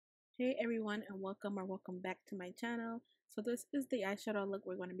Hey everyone, and welcome back to my channel. So this is the eyeshadow look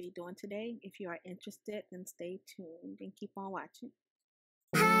we're going to be doing today. If you are interested, then stay tuned and keep on watching.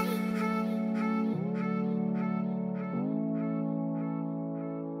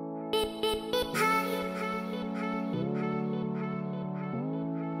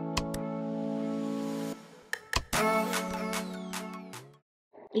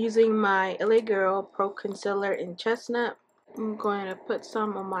 Using my LA Girl Pro Concealer in Chestnut, I'm going to put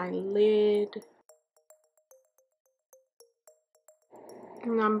some on my lid.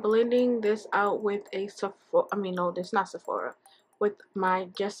 And I'm blending this out with a Sephora, no, this is not Sephora, with my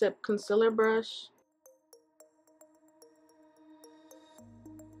Jessup concealer brush.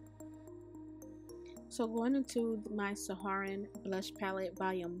 So going into my Saharan blush palette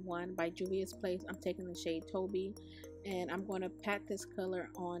volume 1 by JUVIA'S Place, I'm taking the shade Toby, and I'm going to pat this color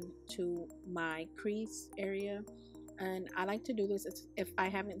on to my crease area. And I like to do this if I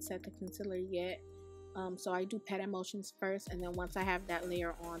haven't set the concealer yet. So I do pat emotions first, and then once I have that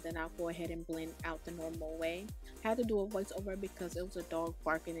layer on, then I'll go ahead and blend out the normal way. I had to do a voiceover because it was a dog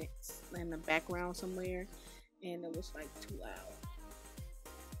barking in the background somewhere, and it was like too loud.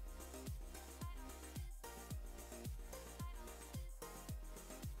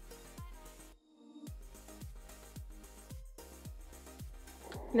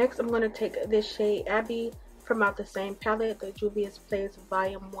 Next, I'm going to take this shade Abby from out the same palette, the JUVIA'S Place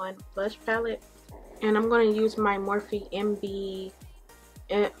Volume 1 Blush Palette. And I'm going to use my Morphe MB,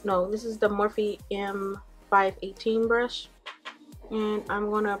 this is the Morphe M518 brush. And I'm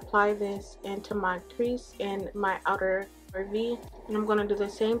going to apply this into my crease and my outer V. And I'm going to do the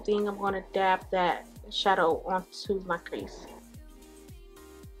same thing. I'm going to dab that shadow onto my crease.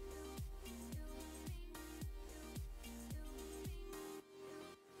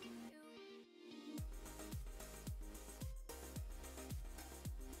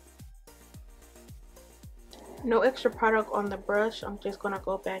 No extra product on the brush. I'm just going to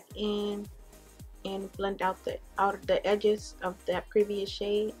go back in and blend out the edges of that previous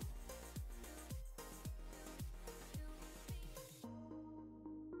shade.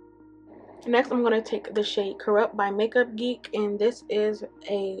 Next, I'm going to take the shade Corrupt by Makeup Geek, and this is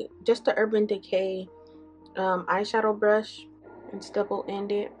just the Urban Decay eyeshadow brush. It's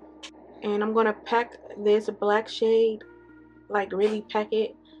double-ended, and I'm going to pack this black shade, like really pack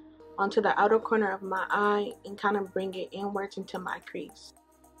it onto the outer corner of my eye and kind of bring it inwards into my crease.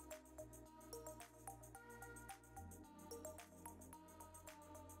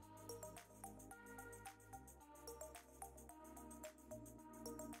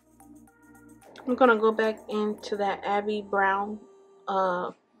 I'm gonna go back into that Abby brown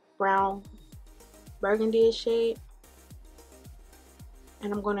burgundy shade,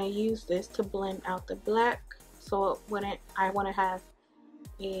 and I'm gonna use this to blend out the black, so I want to have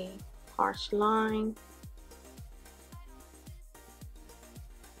a harsh line.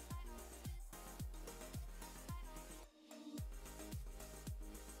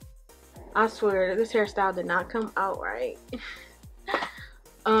 I swear this hairstyle did not come out right.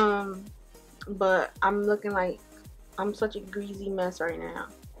 But I'm looking like I'm such a greasy mess right now.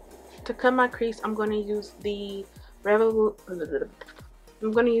 To cut my crease, I'm going to use the Revolution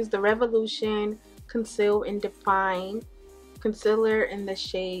Conceal and Define concealer in the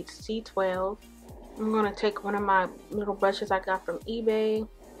shade C12. I'm going to take one of my little brushes I got from eBay,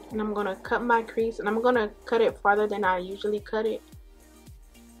 and I'm going to cut my crease, and I'm going to cut it farther than I usually cut it.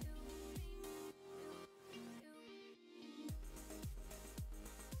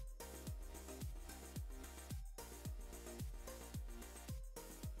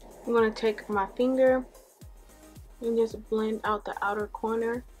 I'm going to take my finger and just blend out the outer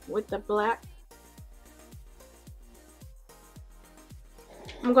corner with the black.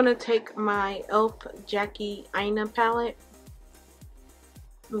 I'm going to take my ELFxJACKIE palette.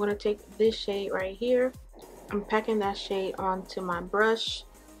 I'm going to take this shade right here. I'm packing that shade onto my brush.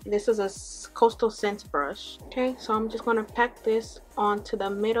 This is a Coastal Scents brush. Okay, so I'm just going to pack this onto the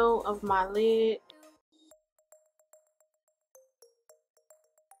middle of my lid.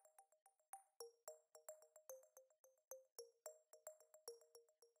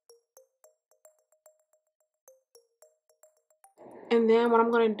 And then what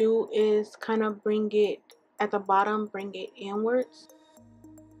I'm going to do is kind of bring it at the bottom, bring it inwards.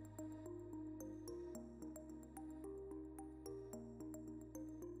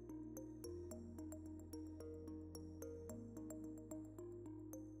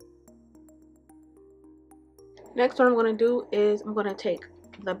 Next, what I'm going to do is I'm going to take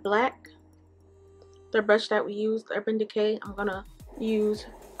the brush that we used, the Urban Decay. I'm going to use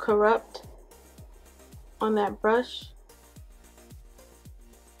Corrupt on that brush.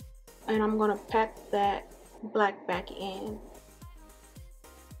 and I'm gonna pack that black back in.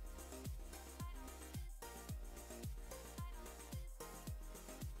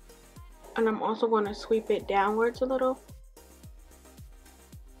 And I'm also going to sweep it downwards a little.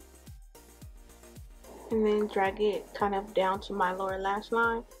 And then drag it kind of down to my lower lash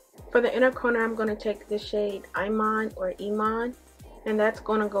line. For the inner corner, I'm going to take the shade Iman or Iman. And that's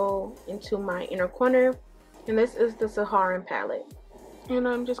going to go into my inner corner. And this is the Saharan palette. And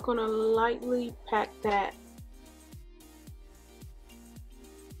I'm just going to lightly pack that.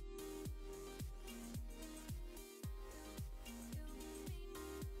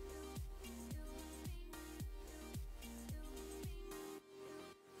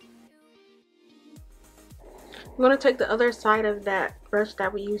 I'm going to take the other side of that brush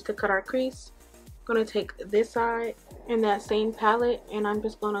that we used to cut our crease. I'm going to take this side and that same palette, and I'm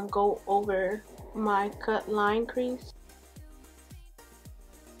just going to go over my cut line crease.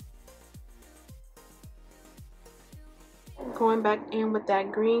 Going back in with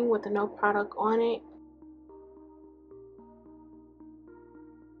that green with the no product on it.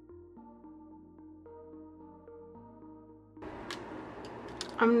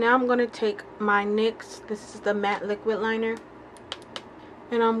 Now I'm going to take my NYX, this is the matte liquid liner,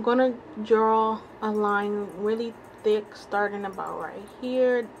 and I'm going to draw a line really thick starting about right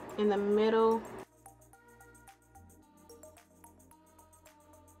here in the middle.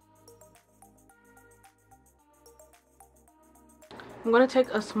 I'm going to take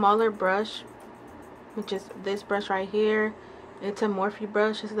a smaller brush, which is this brush right here. It's a Morphe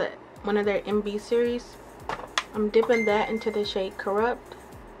brush. It's one of their MB series. I'm dipping that into the shade Corrupt.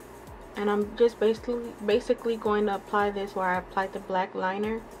 And I'm just basically going to apply this where I applied the black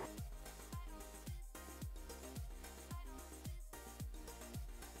liner.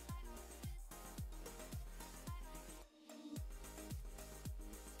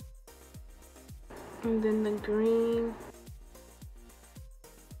 And then the green.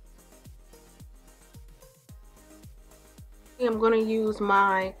 I'm going to use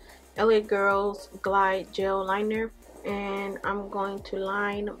my LA Girls Glide Gel Liner. And I'm going to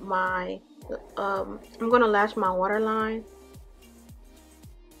line my I'm going to lash my waterline.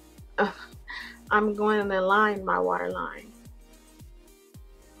 I'm going to line my waterline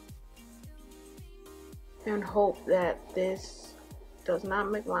and hope that this does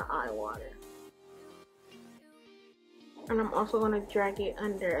not make my eye water. And I'm also going to drag it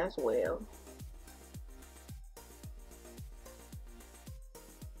under as well.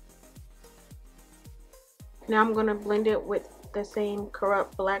 Now I'm going to blend it with the same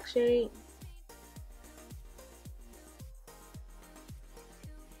Corrupt black shade.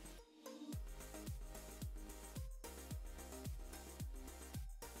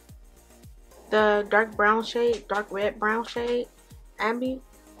 The dark brown shade, dark red brown shade, Abby.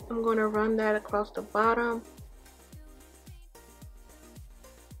 I'm going to run that across the bottom.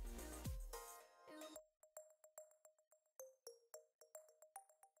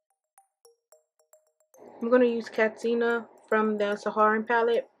 I'm going to use Catina from the Saharan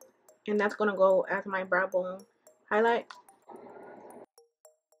palette, and that's going to go as my brow bone highlight.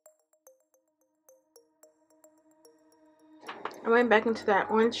 I went back into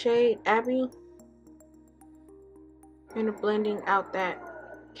that orange shade, Abby, and blending out that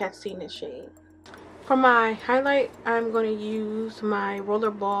Catina shade. For my highlight, I'm going to use my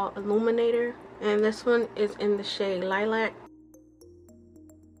Rollerball Illuminator, and this one is in the shade Lilac.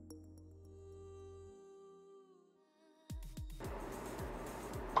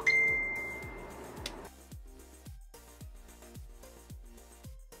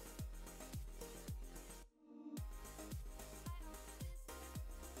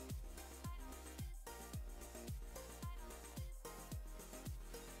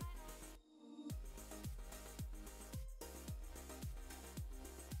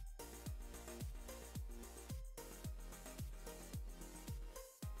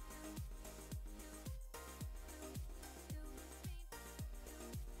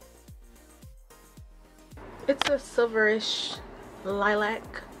 It's a silverish lilac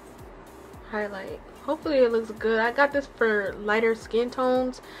highlight. Hopefully it looks good. I got this for lighter skin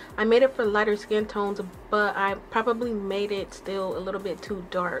tones. I made it for lighter skin tones, but I probably made it still a little bit too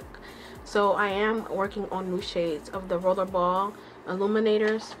dark. So I am working on new shades of the Rollerball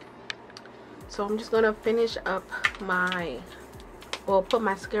Illuminators. So I'm just going to finish up put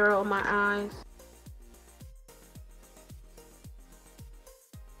mascara on my eyes.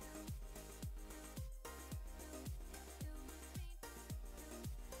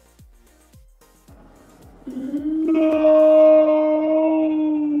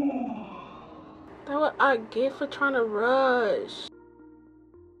 That's what I get for trying to rush.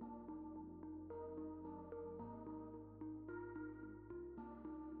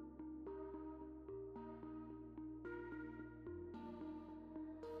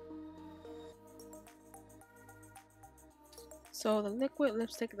 So the liquid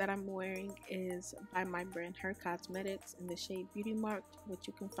lipstick that I'm wearing is by my brand Her Cosmetics in the shade Beauty Marked, which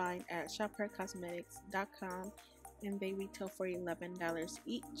you can find at shophercosmetics.com, and they retail for $11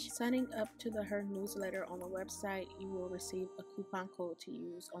 each. Signing up to the Her newsletter on the website, you will receive a coupon code to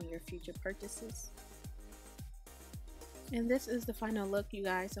use on your future purchases. And this is the final look, you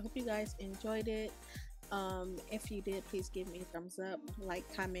guys. I hope you guys enjoyed it. If you did, please give me a thumbs up, like,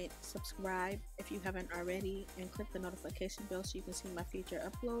 comment, subscribe if you haven't already, and click the notification bell so you can see my future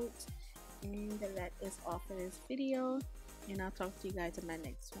uploads. And that is all for this video, and I'll talk to you guys in my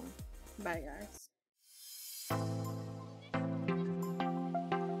next one. Bye, guys.